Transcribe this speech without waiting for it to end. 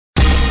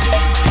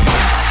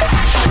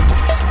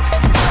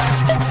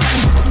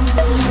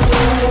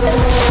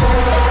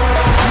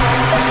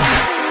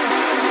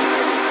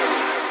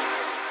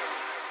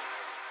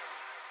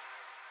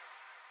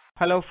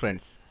Hello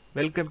friends,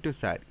 welcome to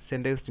SAR,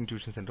 Center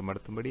Institution Center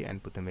Madathumbadi and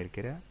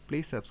Puthamerikara.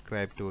 Please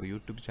subscribe to our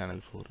YouTube channel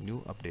for new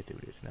updated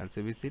videos and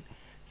also visit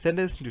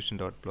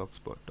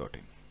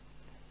centerinstitution.blogspot.in.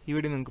 ഈ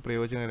video നിങ്ങൾക്ക്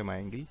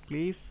പ്രയോജനകരമായെങ്കിൽ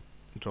please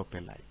drop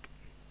a like.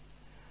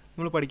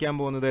 നമ്മൾ പഠിക്കാൻ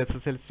പോകുന്നത്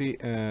SSLC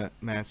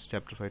Maths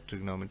Chapter 5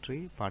 Trigonometry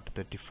Part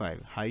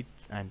 35 Heights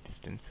and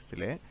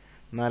Distances-ലെ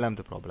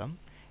നാലാമത്തെ problem.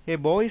 A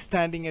boy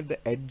standing at the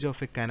edge of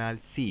a canal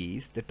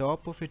sees the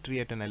top of a tree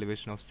at an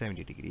elevation of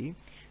 70 degree.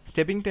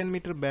 Stepping 10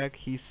 meters back,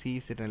 he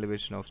sees at an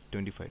elevation of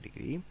 25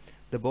 degree.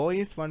 The boy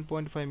is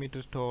 1.5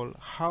 meters tall.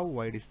 How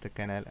wide is the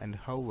canal and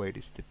how wide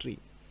is the tree?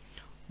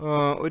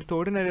 ഒരു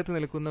തോടിനകത്ത്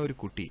നിൽക്കുന്ന ഒരു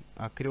കുട്ടി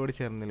അക്കരയോട്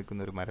ചേർന്ന്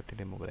നിൽക്കുന്ന ഒരു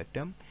മരത്തിന്റെ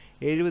മുകളറ്റം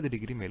 70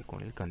 degree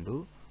മേൽക്കോണിൽ കണ്ടു.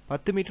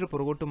 10 metre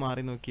പുറകോട്ട്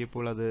മാറി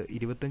നോക്കിയപ്പോൾ അത്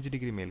 25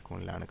 ഡിഗ്രി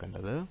മേൽക്കോണിലാണ്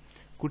കണ്ടത്.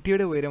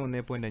 കുട്ടിയുടെ ഉയരം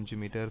 1.5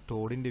 മീറ്റർ,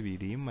 തോടിന്റെ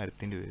വീതിയും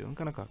മരത്തിന്റെ ഉയരവും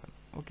കണക്കാക്കണം.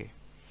 ഓക്കെ,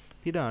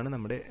 ഇതാണ്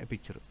നമ്മുടെ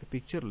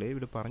പിക്ചറിൽ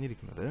ഇവിടെ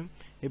പറഞ്ഞിരിക്കുന്നത്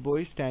A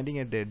boy standing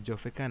at the edge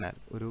of A canal,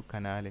 ഒരു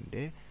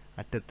കനാലിന്റെ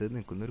അറ്റത്ത്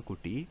നിൽക്കുന്ന ഒരു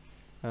കുട്ടി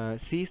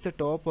സീസ് the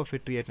top of A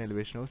tree at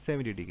elevation of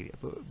 70 degree.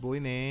 അപ്പോൾ ബോയ്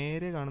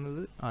നേരെ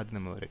കാണുന്നത് ആദ്യം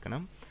നമ്മൾ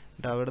വരയ്ക്കണം.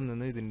 എന്നിട്ട് അവിടെ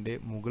നിന്ന് ഇതിന്റെ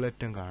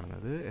മുകളറ്റം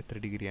കാണുന്നത് എത്ര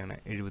ഡിഗ്രിയാണ്?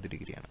 70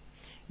 ഡിഗ്രിയാണ്.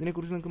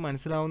 ഇതിനെക്കുറിച്ച് നിങ്ങൾക്ക്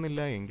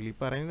മനസ്സിലാവുന്നില്ല എങ്കിൽ, ഈ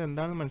പറയുന്നത്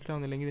എന്താണെന്ന്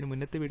മനസ്സിലാവുന്നില്ലെങ്കിൽ ഇതിന്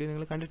മുന്നത്തെ വീഡിയോ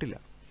നിങ്ങൾ കണ്ടിട്ടില്ല.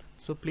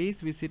 So please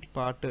visit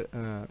part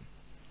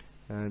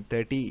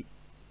 30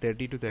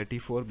 to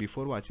 34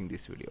 before watching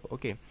this video.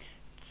 Okay,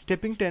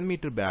 stepping 10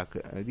 metre back,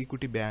 ഈ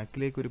കുട്ടി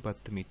ബാക്കിലേക്ക് ഒരു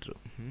 10 മീറ്റർ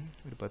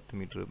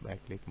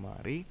ബാക്കിലേക്ക്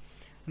മാറി.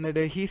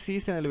 എന്നിട്ട് ഹി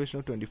സീസ് ആൻ എലിവേഷൻ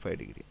ഓഫ് 25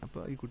 ഡിഗ്രി.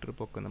 അപ്പോൾ ഈ കുട്ടിയുടെ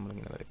പൊക്കം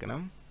നമ്മളിങ്ങനെ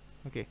വരയ്ക്കണം.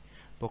 ഓക്കെ,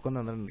 പൊക്കം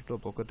തന്നിട്ടോ,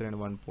 പൊക്കത്തിനാണ്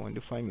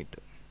 1.5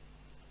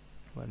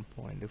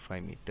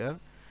 മീറ്റർ.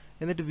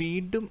 എന്നിട്ട്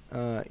വീണ്ടും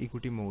ഈ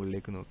കുട്ടി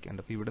മുകളിലേക്ക് നോക്കി.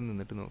 അപ്പോൾ ഇവിടെ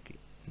നിന്നിട്ട്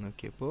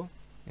നോക്കിയപ്പോൾ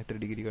എത്ര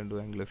ഡിഗ്രി കണ്ടു?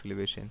 ആംഗിൾ ഓഫ്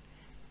എലിവേഷൻ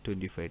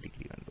 25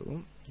 ഡിഗ്രി കണ്ടു.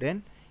 ദെൻ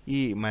ഈ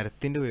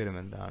മരത്തിന്റെ ഉയരം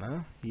എന്താണ്?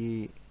 ഈ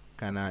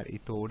കനാൽ, ഈ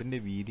തോടിന്റെ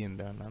വീതി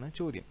എന്താണെന്നാണ്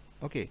ചോദ്യം.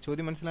 ഓക്കെ,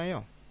 ചോദ്യം മനസ്സിലായോ?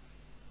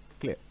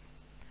 ക്ലിയർ.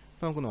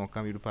 അപ്പോൾ നമുക്ക്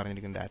നോക്കാം ഇവിടെ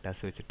പറഞ്ഞിരിക്കുന്ന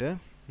ഡാറ്റാസ് വെച്ചിട്ട്.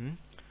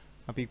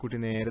 അപ്പോൾ ഈ കുട്ടി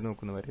നേരെ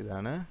നോക്കുന്ന വരെ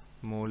ഇതാണ്,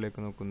 മുകളിലേക്ക്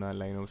നോക്കുന്ന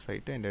ലൈൻ ഓഫ്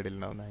സൈറ്റ്, അതിൻ്റെ ഇടയിൽ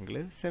ഉണ്ടാകുന്ന ആംഗിൾ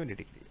 70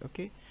 ഡിഗ്രി.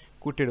 ഓക്കെ,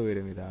 കുട്ടിയുടെ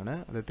ഉയരം ഇതാണ്,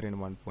 അത് എത്രയാണ്?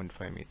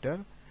 1.5 മീറ്റർ.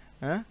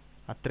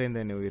 അത്രയും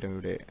തന്നെ ഉയരം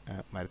ഇവിടെ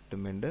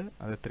മരത്തുമുണ്ട്,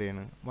 അത്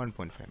എത്രയാണ്?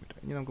 1.5 മീറ്റർ.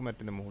 ഇനി നമുക്ക്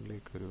മരത്തിന്റെ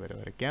മുകളിലേക്ക് ഒരു വര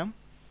വരയ്ക്കാം.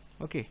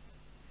 ഓക്കെ,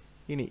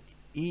 ഇനി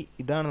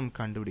ഇതാണ് നമുക്ക്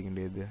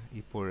കണ്ടുപിടിക്കേണ്ടത്,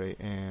 ഇപ്പോഴേ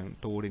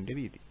തോടിന്റെ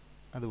വീതി,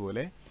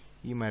 അതുപോലെ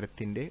ഈ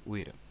മരത്തിന്റെ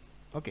ഉയരം.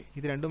 ഓക്കെ,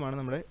 ഇത് രണ്ടുമാണ്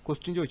നമ്മുടെ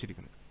ക്വസ്റ്റ്യൻ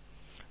ചോദിച്ചിരിക്കുന്നത്.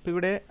 അപ്പോൾ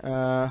ഇവിടെ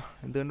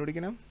എന്ത്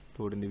കണ്ടുപിടിക്കണം?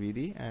 തോടിന്റെ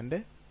വീതി ആൻഡ്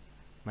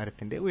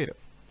മരത്തിന്റെ ഉയരം.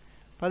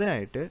 അപ്പം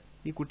അതിനായിട്ട്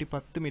ഈ കുട്ടി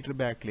 10 മീറ്റർ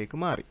ബാക്കിലേക്ക്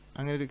മാറി.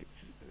 അങ്ങനെ ഒരു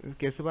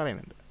കേസ്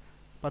പറയുന്നുണ്ട്,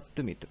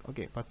 10 മീറ്റർ.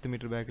 ഓക്കെ, 10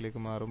 മീറ്റർ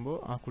ബാക്കിലേക്ക് മാറുമ്പോൾ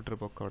ആ കുട്ടിയുടെ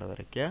പൊക്കം അവിടെ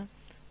വരയ്ക്കുക.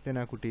 ദെൻ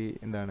ആ കുട്ടി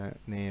എന്താണ്?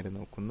 നേരെ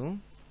നോക്കുന്നു.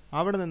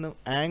 അവിടെ നിന്ന്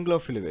ആംഗിൾ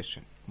ഓഫ്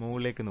എലിവേഷൻ,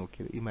 മുകളിലേക്ക്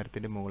നോക്കിയത്, ഈ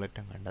മരത്തിന്റെ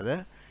മുകളറ്റം കണ്ടത്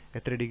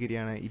എത്ര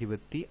ഡിഗ്രിയാണ്?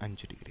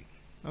 25 ഡിഗ്രി.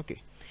 ഓക്കെ,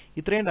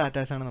 ഇത്രയും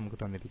ഡാറ്റാസാണ് നമുക്ക്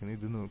തന്നിരിക്കുന്നത്.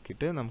 ഇത്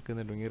നോക്കിയിട്ട് നമുക്ക്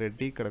എന്തുണ്ടെങ്കിൽ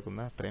റെഡി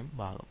കിടക്കുന്ന അത്രയും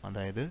ഭാഗം,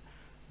 അതായത്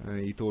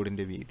ഈ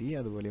തോടിന്റെ വീതി,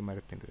 അതുപോലെ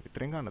മരത്തിന്റെ വീതി,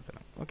 ഇത്രയും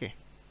കണ്ടെത്തണം. Okay,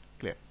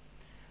 clear.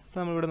 അപ്പോൾ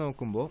നമ്മളിവിടെ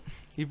നോക്കുമ്പോൾ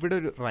ഇവിടെ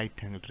ഒരു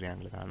റൈറ്റ് ആംഗിൾ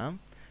ട്രയാംഗിൾ കാണാം.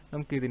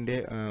 നമുക്ക് ഇതിന്റെ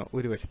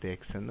ഒരു വശത്തെ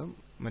എക്സ് എന്നും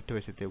മറ്റു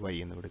വശത്തെ വൈ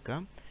എന്നും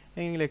എടുക്കാം.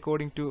 എങ്കിൽ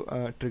അക്കോർഡിംഗ് ടു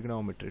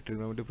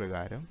ട്രിഗണോമെട്രി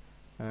പ്രകാരം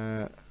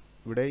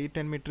ഇവിടെ ഈ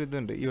 10 മീറ്റർ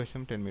ഇതുണ്ട്, ഈ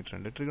വശം 10 മീറ്റർ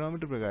ഉണ്ട്.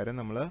 ട്രിഗണോമെട്രി പ്രകാരം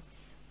നമ്മൾ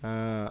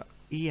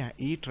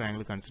ഈ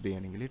ട്രയാംഗിൾ കൺസിഡർ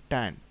ചെയ്യുകയാണെങ്കിൽ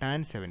ടാൻ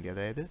 70,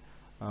 അതായത്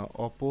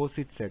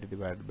ഓപ്പോസിറ്റ് സൈഡ്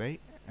ഡിവൈഡ് ബൈ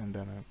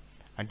എന്താണ്?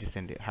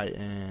 അഡ്ജസെന്റ്,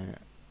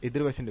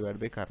 എതിർവശം ഡിവൈഡ്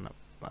ബൈ കർണം,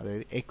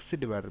 അതായത് എക്സ്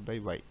ഡിവൈഡ് ബൈ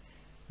വൈ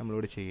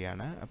നമ്മളിവിടെ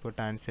ചെയ്യുകയാണ്. അപ്പോൾ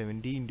ടാൻ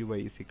 70 ×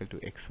 y =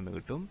 x എന്ന്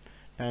കിട്ടും.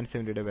 ടാൻ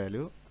 70യുടെ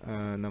വാല്യൂ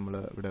നമ്മൾ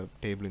ഇവിടെ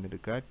ടേബിളിൽ നിന്ന്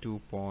എടുക്കുക,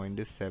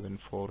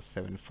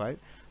 2.7475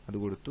 അത്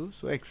കൊടുത്തു.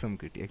 സോ എക്സ്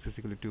നമുക്ക് കിട്ടി, x =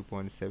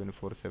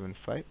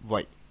 2.7475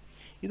 y.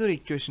 ഇതൊരു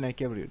ഇക്വേഷൻ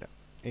ആക്കി അവിടെ ഇടാം.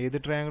 ഏത്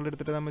ട്രയാംഗിൾ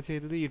എടുത്തിട്ട് നമ്മൾ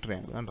ചെയ്തത്? ഈ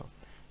ട്രയാംഗിൾ കണ്ടോ.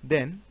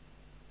 ദെൻ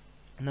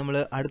നമ്മൾ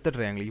അടുത്ത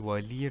ട്രയാംഗിൾ, ഈ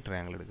വലിയ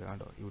ട്രയാംഗിൾ എടുക്കുക.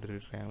 കണ്ടോ, ഇവിടെ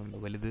ഒരു ട്രയാംഗിൾ ഉണ്ട്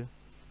വലുത്,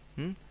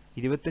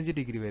 25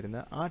 ഡിഗ്രി വരുന്ന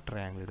ആ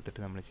ട്രയാംഗിൾ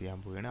എടുത്തിട്ട് നമ്മൾ ചെയ്യാൻ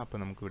പോവുകയാണ്. അപ്പോൾ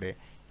നമുക്കിവിടെ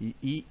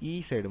ഈ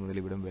സൈഡ് മുതൽ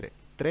ഇവിടം വരെ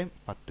ഇത്രയും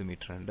 10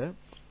 മീറ്റർ ഉണ്ട്.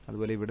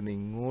 അതുപോലെ ഇവിടുന്ന്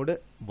ഇങ്ങോട്ട്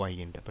y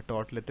ഉണ്ട്. അപ്പോൾ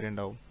ടോട്ടൽ എത്ര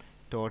ഉണ്ടാവും?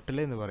 ടോട്ടൽ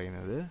എന്ന്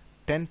പറയുന്നത്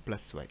 10 +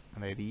 y,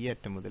 അതായത് ഈ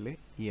അറ്റം മുതൽ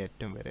ഈ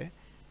അറ്റം വരെ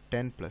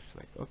 10 +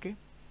 y. Okay,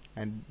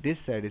 and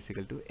this side =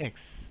 x.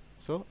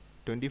 So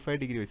 25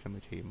 degree വെച്ച്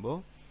നമ്മൾ ചെയ്യുമ്പോൾ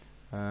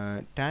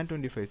tan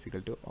 25 =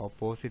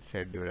 opposite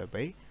side divide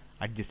by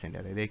adjacent,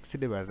 അതായത് x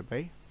divide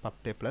by 10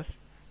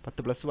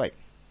 + y.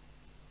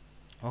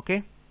 Okay,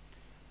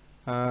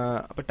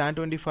 അപ്പോൾ tan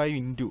 25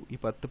 ഇൻറ്റു ഈ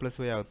 10 +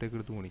 y അകത്തേക്ക്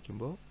എടുത്ത്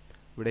ഗുണിക്കുമ്പോൾ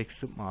ഇവിടെ x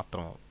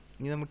മാത്രമാവും.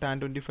 ഇനി നമുക്ക് tan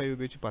 25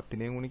 ഉപയോഗിച്ച്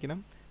 10നെയും ഗുണിക്കണം,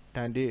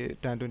 tan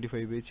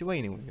 25 ഉപയോഗിച്ച്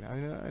y-നെയും ഗുണിക്കണം.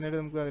 അതിനായിട്ട്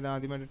നമുക്ക്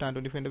ആദ്യമായിട്ട് tan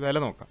 25ന്റെ വില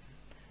നോക്കാം.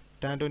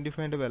 tan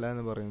 25ന്റെ വില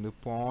എന്ന് പറയുന്നത്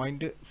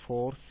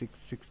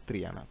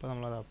 0.4663 ആണ്. അപ്പോൾ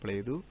നമ്മളത് അപ്ലൈ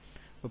ചെയ്തു.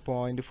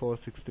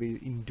 0.463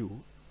 ഇൻറ്റു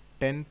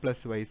 10 +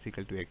 y =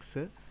 x,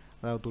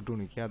 അതായത് തൊട്ട്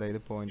ഗുണിക്കുക, അതായത്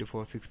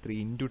 0.463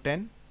 into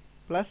 10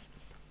 plus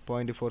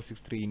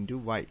 0.463 into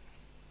y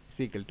 =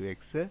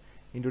 x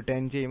into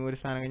 10 ചെയ്യുമ്പോൾ ഒരു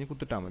സ്ഥാനം കഴിഞ്ഞ്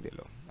കുത്തിട്ടാൽ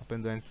മതിയല്ലോ. അപ്പോൾ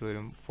എന്ത് ആൻസർ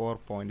വരും?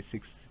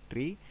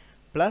 4.63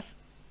 പ്ലസ്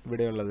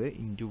ഇവിടെയുള്ളത്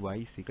into Y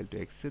equal to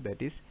X,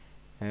 that is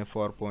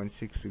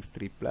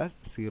 4.663 plus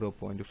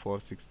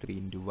 0.463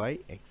 into Y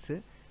X.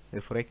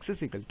 Four X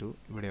is equal to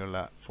ഇവിടെയുള്ള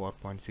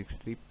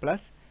 4.63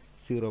 പ്ലസ്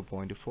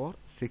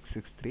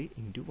 0.4663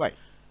 ഇൻറ്റു വൈ.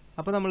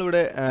 അപ്പോൾ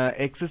നമ്മളിവിടെ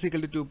X is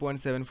equal to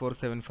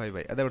 2.7475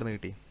 Y അതെവിടെ നിന്ന്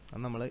കിട്ടി?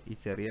 അത് നമ്മൾ ഈ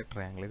ചെറിയ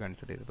ട്രയാങ്കിൾ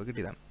കൺസിഡർ ചെയ്തപ്പോൾ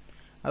കിട്ടിയതാണ്.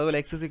 അതുപോലെ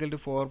X is equal to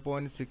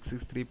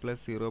 4.663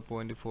 plus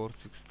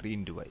 0.463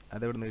 into Y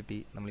അതെവിടെ നിന്ന് കിട്ടി?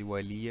 നമ്മൾ ഈ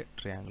വലിയ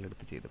ട്രയാങ്കിൾ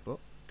എടുത്ത് ചെയ്തപ്പോൾ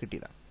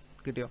കിട്ടിയതാണ്.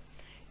 കിട്ടിയോ?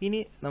 ഇനി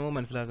നമ്മൾ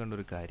മനസ്സിലാക്കേണ്ട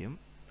ഒരു കാര്യം,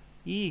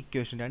 ഈ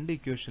ഇക്വേഷൻ രണ്ട്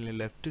ഇക്വേഷനിലെ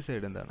ലെഫ്റ്റ്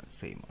സൈഡ് എന്താണ്?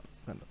 സെയിം ആണ്.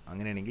 കണ്ടോ?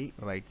 അങ്ങനെയാണെങ്കിൽ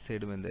റൈറ്റ്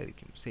സൈഡും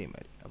എന്തായിരിക്കും? സെയിം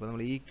ആയിരിക്കും. അപ്പോൾ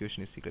നമ്മൾ ഈ ഇക്വേഷൻ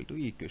ഇസ് ഈക്വൽ ടു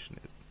ഈ ഇക്വേഷൻ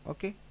എഴുതും.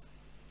 ഓക്കെ,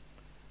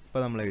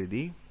 അപ്പോൾ നമ്മൾ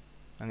എഴുതി.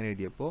 അങ്ങനെ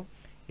എഴുതിയപ്പോൾ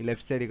ഈ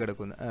ലെഫ്റ്റ് സൈഡിൽ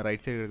കിടക്കുന്ന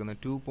റൈറ്റ് സൈഡിൽ കിടക്കുന്ന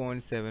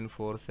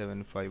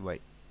 2.7475 വൈ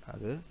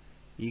അത്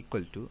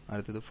ഈക്വൽ ടു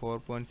അടുത്തത്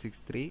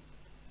 4.63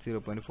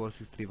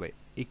 0.463 വൈ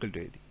ഈക്വൽ ടു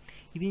എഴുതി.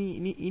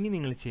 ഇനി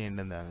നിങ്ങൾ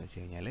ചെയ്യേണ്ടത് എന്താണെന്ന് വെച്ച്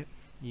കഴിഞ്ഞാൽ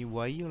ഈ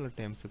വൈ ഉള്ള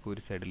ടേംസ് ഒക്കെ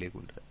ഒരു സൈഡിലേക്ക്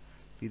കൊണ്ടുവരിക.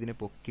 ഇതിനെ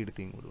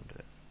പൊക്കിയെടുത്ത് ഇങ്ങോട്ട്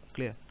കൊണ്ടുവരിക.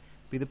 ക്ലിയർ?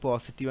 അപ്പോൾ ഇത്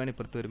പോസിറ്റീവാണ്,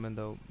 ഇപ്പുറത്ത് വരുമ്പോൾ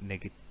എന്താവും?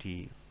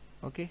 നെഗറ്റീവ്.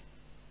 ഓക്കെ,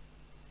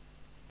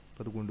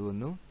 അപ്പോൾ അത്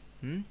കൊണ്ടുവന്നു.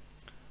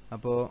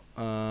 അപ്പോൾ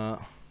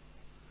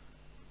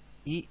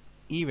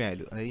ഈ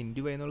വാല്യൂ അതായത്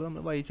ഇൻറ്റു വൈ എന്നുള്ളത്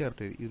നമ്മൾ വൈ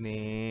ചേർത്ത് ഇത്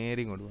നേരെ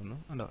ഇങ്ങോട്ട് വന്നു.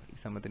 കണ്ടോ? ഈ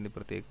സമയത്തിൻ്റെ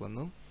ഇപ്പുറത്തേക്ക്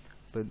വന്നു.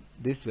 അപ്പോൾ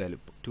ദിസ് വാല്യൂ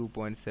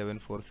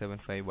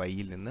 2.7475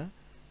 വൈയിൽ നിന്ന്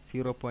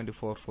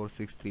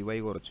 0.4463 വൈ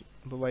കുറച്ചു.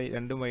 അപ്പോൾ വൈ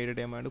രണ്ടും വൈയുടെ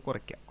ടൈമായിട്ട്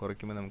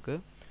കുറയ്ക്കുമ്പോൾ നമുക്ക്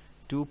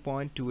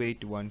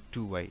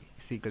 2.2812 വൈ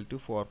ഈക്വൽ ടു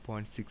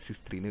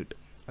 4.663 കിട്ടും.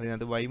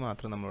 അതിനകത്ത് വൈ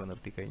മാത്രം നമ്മളിവിടെ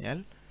നിർത്തിക്കഴിഞ്ഞാൽ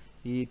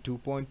ഈ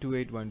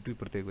 2.2812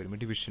 ഇപ്പുറത്തേക്ക് വരുമ്പോൾ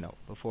ഡിവിഷൻ ആവും.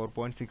 അപ്പോൾ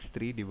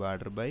 4.63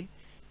 ഡിവൈഡഡ് ബൈ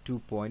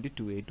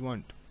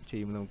 2.2812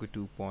 ചെയ്യുമ്പോൾ നമുക്ക്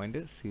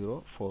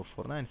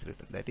 2.044 ആൻസർ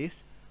കിട്ടും. That is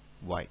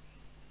Y.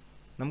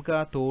 നമുക്ക്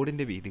ആ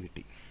തോടിൻ്റെ വീതി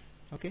കിട്ടി.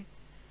 ഓക്കെ,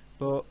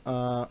 അപ്പോൾ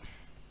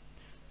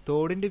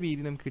തോടിൻ്റെ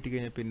വീതി നമുക്ക്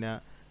കിട്ടിക്കഴിഞ്ഞാൽ പിന്നെ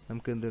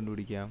നമുക്ക് എന്ത്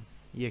കണ്ടുപിടിക്കാം?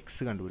 ഈ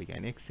എക്സ് കണ്ടുപിടിക്കാം.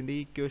 എക്സിൻ്റെ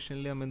ഈ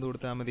ഇക്വേഷനിൽ നമ്മൾ എന്ത്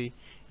കൊടുത്താൽ മതി?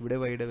 ഇവിടെ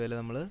വൈയുടെ വില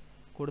നമ്മൾ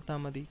കൊടുത്താൽ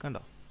മതി.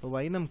 കണ്ടോ? അപ്പോൾ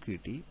വൈ നമുക്ക്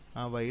കിട്ടി.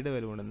 ആ വൈയുടെ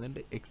വില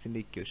കൊണ്ടുവന്നിട്ട് എക്സിൻ്റെ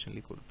ഇക്വേഷനിൽ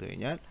കൊടുത്തു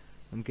കഴിഞ്ഞാൽ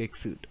നമുക്ക്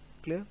എക്സ് കിട്ടും.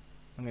 ക്ലിയർ?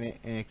 അങ്ങനെ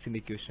എക്സിൻ്റെ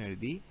ഇക്വേഷൻ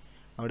എഴുതി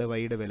അവിടെ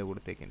വൈയുടെ വില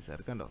കൊടുത്തേക്കാണ് സാർ.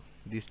 കണ്ടോ?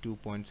 ദിസ്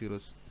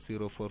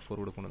 2.044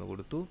 കൂടെ കൊണ്ടുവന്ന്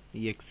കൊടുത്തു.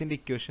 ഈ എക്സിൻ്റെ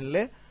ഇക്വേഷനിൽ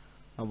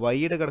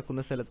വൈയുടെ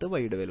കിടക്കുന്ന സ്ഥലത്ത്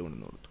വൈയുടെ വില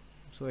കൊണ്ടുവന്ന് കൊടുത്തു.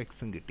 സോ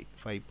എക്സും കിട്ടി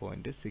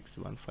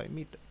 5.615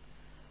 മീറ്റർ.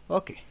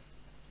 Okay,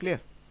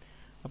 clear?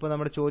 അപ്പോൾ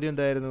നമ്മുടെ ചോദ്യം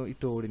എന്തായിരുന്നു? ഈ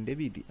തോടിൻ്റെ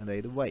വീതി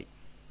അതായത് വൈ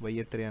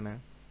എത്രയാണ്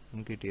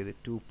നമുക്ക് കിട്ടിയത്?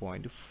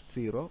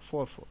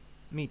 2.044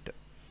 മീറ്റർ.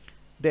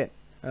 ദെൻ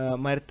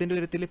മരത്തിൻ്റെ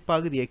ഉയരത്തിൽ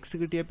പകുതി എക്സ്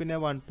കിട്ടിയാൽ പിന്നെ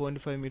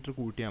 1.5 മീറ്റർ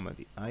കൂട്ടിയാൽ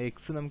മതി. ആ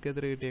എക്സ് നമുക്ക്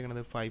എത്ര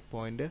കിട്ടിയേക്കണത്?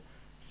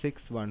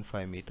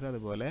 5.615 മീറ്റർ.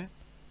 അതുപോലെ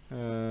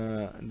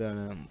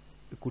എന്താണ്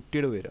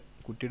കുട്ടിയുടെ ഉയരം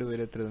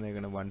എത്ര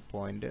തന്നേക്കണം?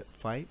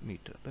 1.5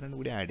 മീറ്റർ. അപ്പോൾ രണ്ടും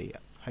കൂടി ആഡ്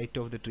ചെയ്യാം. Height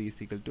of the tree is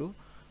equal to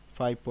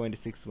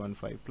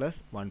 5.615 plus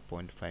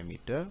 1.5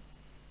 metre,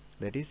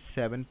 that is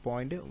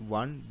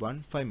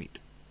 7.115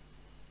 metre.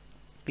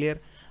 Clear?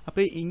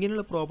 അപ്പോൾ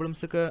ഇങ്ങനെയുള്ള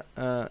പ്രോബ്ലംസ് ഒക്കെ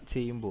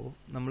ചെയ്യുമ്പോൾ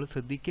നമ്മൾ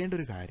ശ്രദ്ധിക്കേണ്ട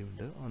ഒരു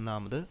കാര്യമുണ്ട്.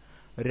 ഒന്നാമത്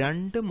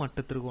രണ്ട്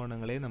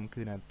മട്ടത്രികോണങ്ങളെ നമുക്ക്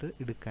ഇതിനകത്ത്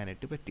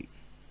എടുക്കാനായിട്ട് പറ്റി.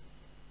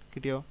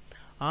 കിട്ടിയോ?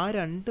 ആ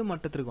രണ്ട്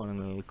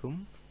മട്ടത്രികോണങ്ങൾക്കും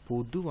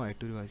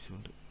പൊതുവായിട്ടൊരു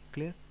വശമുണ്ട്.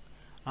 ക്ലിയർ?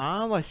 ആ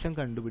വശം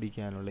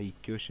കണ്ടുപിടിക്കാനുള്ള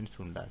ഇക്വേഷൻസ്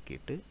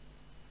ഉണ്ടാക്കിയിട്ട്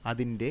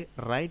അതിൻ്റെ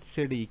റൈറ്റ്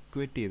സൈഡ്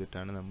ഈക്വേറ്റ്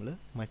ചെയ്തിട്ടാണ് നമ്മൾ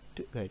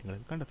മറ്റ് കാര്യങ്ങൾ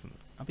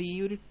കണ്ടെത്തുന്നത്. അപ്പോൾ ഈ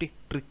ഒരു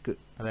ട്രിക്ക്,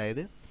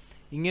 അതായത്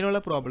ഇങ്ങനെയുള്ള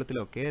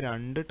പ്രോബ്ലത്തിലൊക്കെ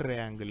രണ്ട്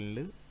ട്രയാങ്കിളിൽ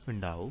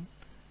ഉണ്ടാവും.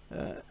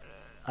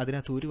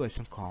 അതിനകത്ത് ഒരു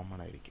വശം കോമൺ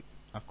ആയിരിക്കും.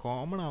 ആ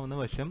കോമൺ ആവുന്ന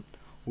വശം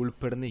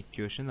ഉൾപ്പെടുന്ന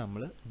ഇക്വേഷൻ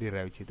നമ്മൾ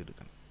ഡിറൈവ്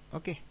ചെയ്തെടുക്കണം.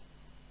 Okay,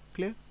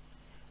 clear?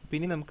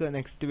 പിന്നെ നമുക്ക്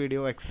next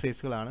video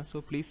എക്സസൈസുകളാണ്. So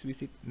please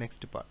visit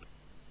next part.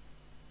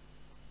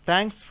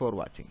 Thanks for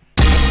watching.